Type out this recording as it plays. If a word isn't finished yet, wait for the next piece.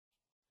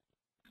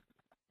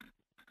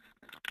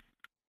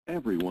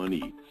Everyone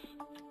eats.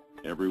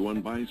 Everyone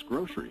buys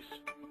groceries.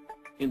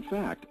 In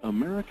fact,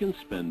 Americans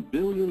spend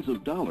billions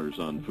of dollars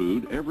on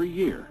food every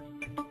year.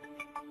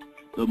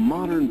 The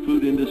modern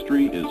food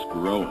industry is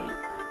growing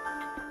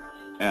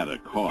at a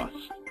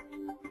cost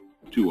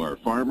to our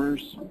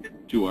farmers,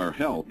 to our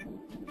health,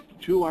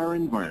 to our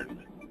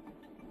environment.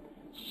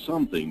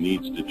 Something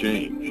needs to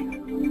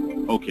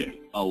change. Okay,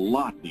 a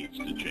lot needs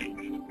to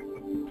change.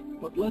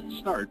 But let's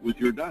start with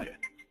your diet.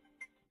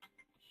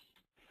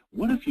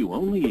 What if you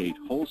only ate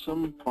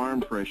wholesome,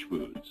 farm-fresh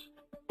foods?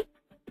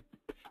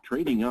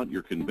 Trading out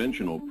your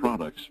conventional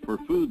products for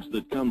foods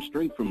that come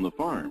straight from the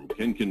farm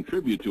can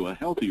contribute to a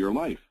healthier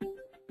life.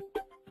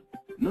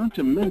 Not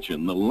to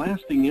mention the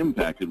lasting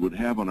impact it would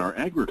have on our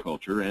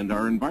agriculture and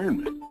our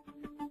environment.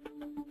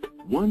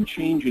 One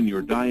change in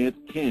your diet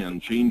can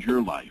change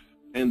your life,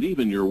 and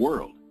even your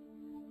world.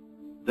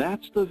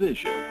 That's the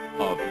vision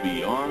of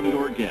Beyond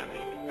Organic.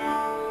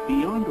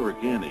 Beyond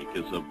Organic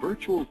is a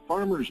virtual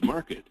farmer's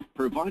market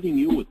providing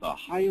you with the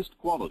highest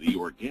quality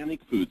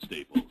organic food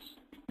staples.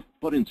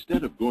 But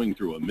instead of going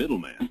through a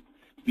middleman,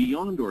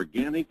 Beyond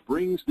Organic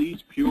brings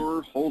these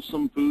pure,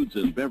 wholesome foods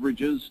and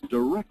beverages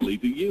directly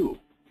to you,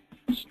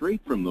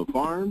 straight from the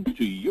farm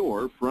to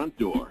your front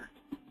door,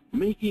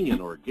 making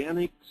an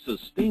organic,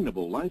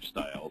 sustainable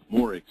lifestyle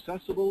more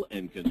accessible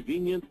and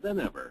convenient than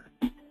ever.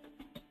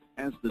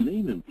 As the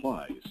name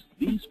implies,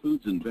 these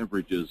foods and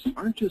beverages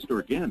aren't just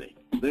organic,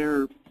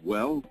 they're,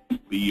 well,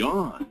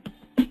 beyond.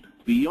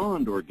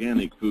 Beyond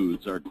Organic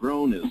foods are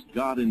grown as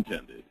God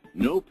intended.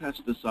 No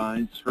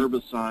pesticides,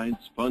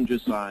 herbicides,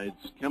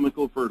 fungicides,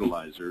 chemical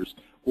fertilizers,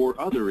 or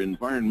other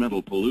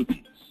environmental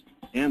pollutants.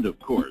 And of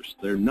course,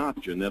 they're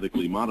not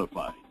genetically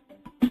modified.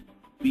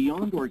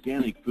 Beyond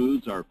Organic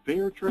foods are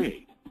fair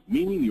trade,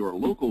 meaning your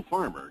local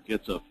farmer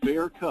gets a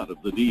fair cut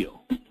of the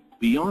deal.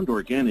 Beyond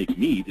Organic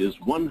meat is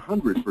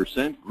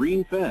 100%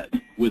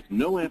 grain-fed, with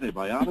no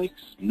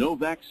antibiotics, no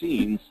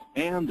vaccines,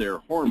 and they're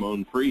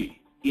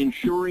hormone-free,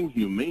 ensuring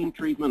humane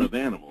treatment of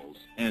animals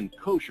and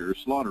kosher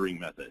slaughtering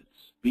methods.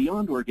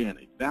 Beyond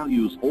Organic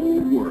values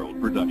old-world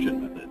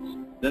production methods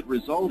that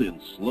result in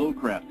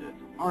slow-crafted,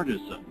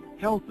 artisan,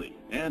 healthy,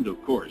 and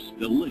of course,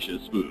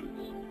 delicious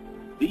foods.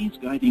 These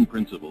guiding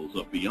principles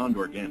of Beyond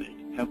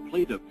Organic have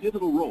played a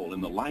pivotal role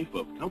in the life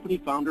of company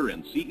founder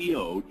and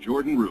CEO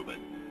Jordan Rubin.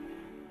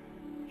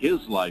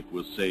 His life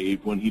was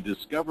saved when he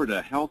discovered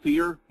a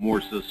healthier,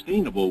 more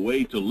sustainable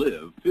way to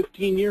live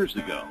 15 years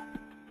ago.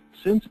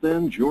 Since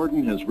then,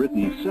 Jordan has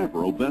written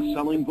several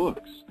best-selling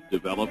books,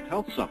 developed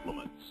health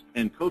supplements,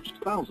 and coached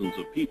thousands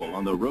of people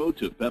on the road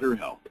to better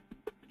health.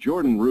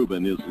 Jordan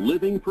Rubin is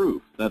living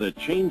proof that a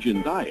change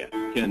in diet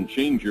can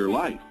change your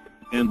life.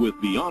 And with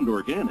Beyond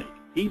Organic,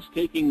 he's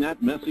taking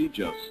that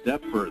message a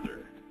step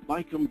further.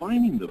 By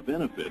combining the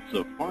benefits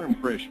of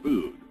farm-fresh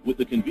food with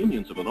the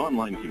convenience of an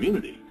online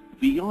community,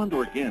 Beyond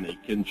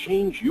Organic can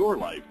change your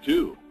life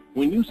too.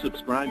 When you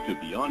subscribe to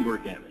Beyond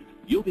Organic,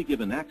 you'll be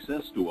given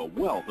access to a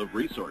wealth of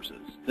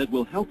resources that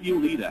will help you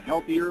lead a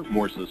healthier,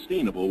 more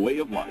sustainable way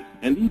of life,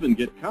 and even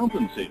get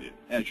compensated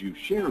as you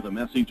share the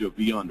message of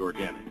Beyond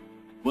Organic.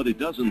 But it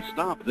doesn't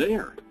stop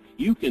there.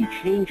 You can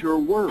change your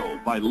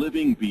world by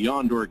living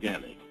Beyond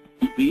Organic.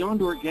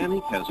 Beyond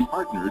Organic has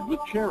partnered with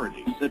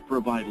charities that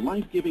provide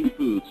life-giving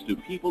foods to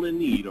people in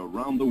need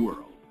around the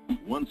world.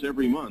 Once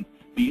every month,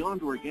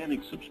 Beyond Organic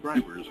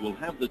subscribers will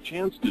have the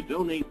chance to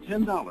donate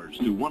 $10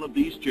 to one of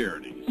these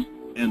charities.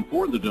 And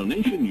for the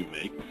donation you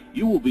make,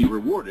 you will be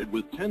rewarded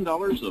with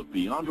 $10 of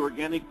Beyond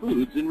Organic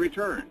foods in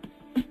return.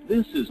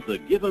 This is the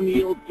Give a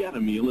Meal, Get a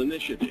Meal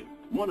initiative,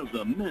 one of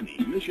the many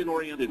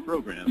mission-oriented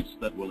programs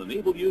that will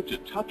enable you to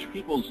touch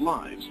people's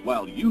lives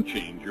while you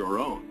change your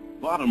own.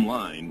 Bottom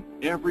line,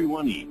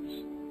 everyone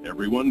eats,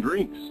 everyone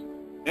drinks,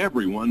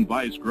 everyone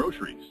buys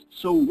groceries.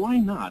 So why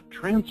not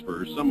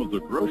transfer some of the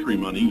grocery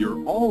money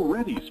you're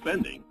already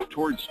spending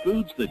towards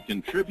foods that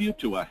contribute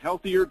to a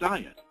healthier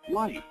diet,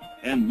 life,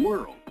 and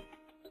world?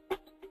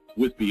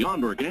 With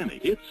Beyond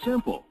Organic, it's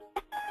simple.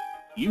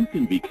 You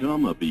can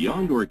become a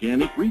Beyond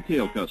Organic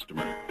retail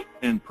customer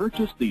and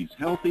purchase these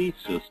healthy,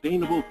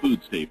 sustainable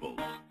food staples.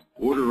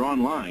 Order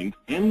online,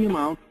 any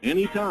amount,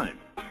 anytime,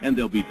 and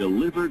they'll be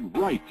delivered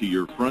right to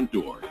your front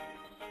door.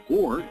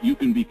 Or you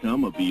can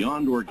become a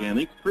Beyond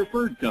Organic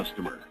preferred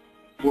customer.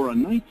 For a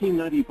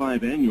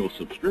 $19.95 annual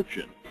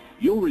subscription,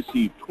 you'll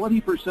receive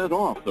 20%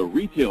 off the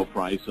retail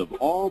price of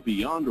all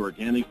Beyond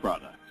Organic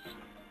products.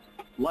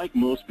 Like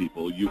most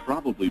people, you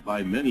probably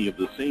buy many of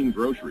the same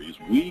groceries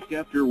week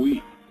after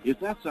week. If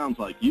that sounds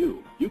like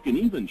you, you can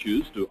even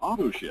choose to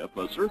auto-ship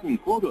a certain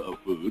quota of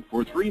food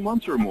for 3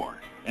 months or more,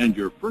 and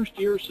your first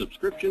year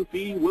subscription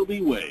fee will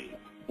be waived.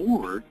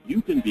 Or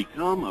you can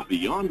become a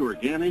Beyond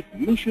Organic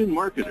mission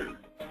marketer.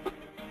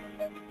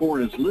 For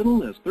as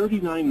little as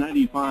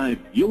 $39.95,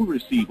 you'll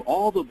receive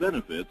all the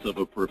benefits of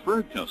a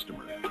preferred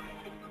customer.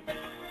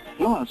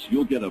 Plus,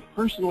 you'll get a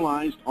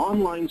personalized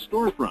online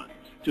storefront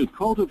to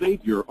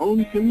cultivate your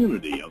own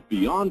community of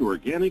Beyond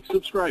Organic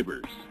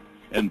subscribers.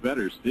 And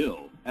better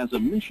still, as a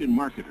mission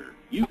marketer,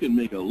 you can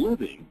make a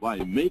living by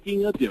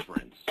making a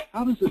difference.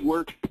 How does it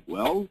work?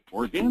 Well,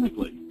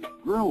 organically.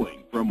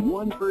 growing from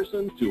one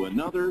person to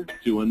another,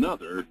 to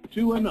another,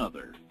 to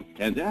another.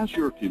 And as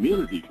your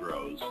community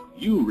grows,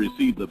 you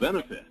receive the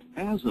benefit.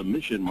 As a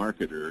mission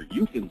marketer,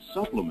 you can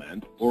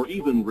supplement or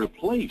even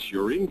replace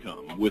your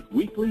income with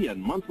weekly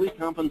and monthly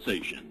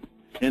compensation.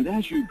 And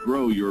as you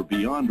grow your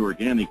Beyond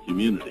Organic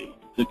community,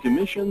 the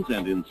commissions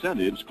and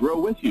incentives grow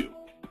with you,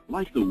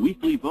 like the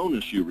weekly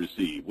bonus you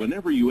receive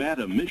whenever you add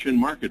a mission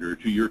marketer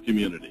to your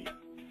community,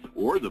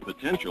 or the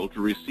potential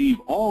to receive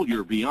all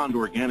your Beyond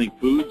Organic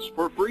foods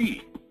for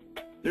free.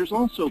 There's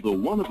also the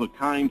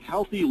one-of-a-kind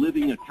Healthy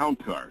Living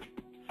account card,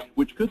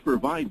 which could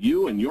provide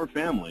you and your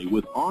family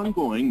with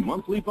ongoing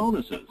monthly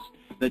bonuses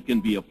that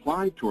can be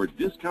applied toward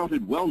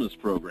discounted wellness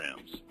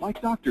programs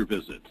like doctor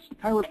visits,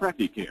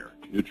 chiropractic care,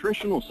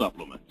 nutritional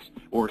supplements,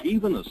 or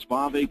even a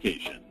spa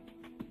vacation.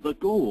 The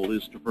goal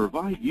is to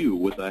provide you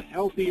with a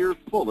healthier,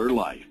 fuller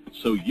life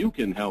so you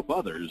can help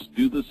others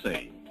do the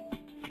same.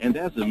 And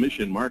as a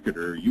mission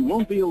marketer, you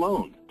won't be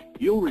alone.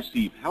 You'll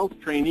receive health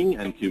training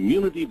and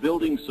community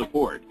building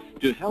support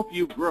to help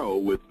you grow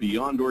with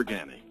Beyond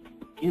Organic.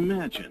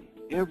 Imagine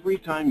every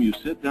time you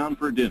sit down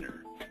for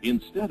dinner,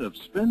 instead of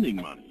spending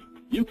money,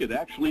 you could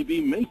actually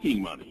be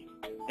making money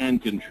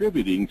and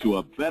contributing to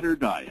a better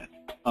diet,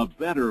 a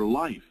better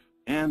life,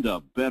 and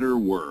a better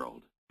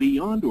world.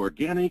 Beyond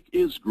Organic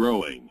is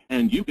growing,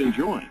 and you can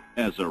join.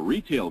 As a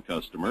retail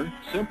customer,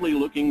 simply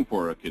looking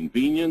for a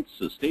convenient,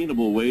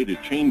 sustainable way to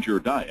change your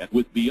diet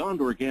with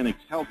Beyond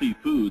Organic's healthy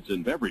foods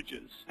and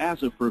beverages.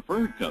 As a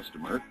preferred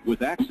customer,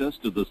 with access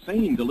to the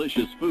same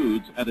delicious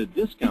foods at a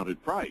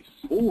discounted price.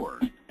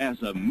 Or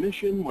as a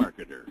mission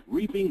marketer,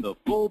 reaping the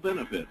full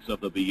benefits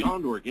of the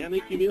Beyond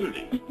Organic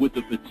community with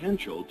the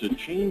potential to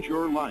change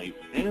your life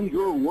and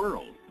your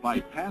world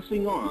by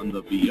passing on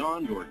the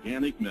Beyond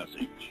Organic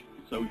message.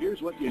 So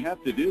here's what you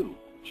have to do.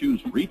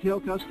 Choose retail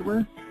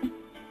customer,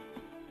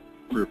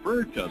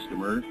 preferred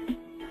customer,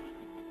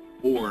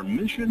 or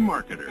mission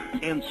marketer,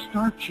 and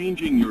start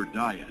changing your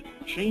diet,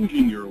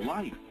 changing your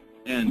life,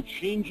 and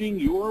changing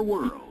your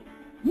world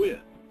with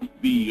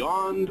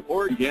Beyond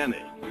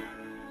Organic.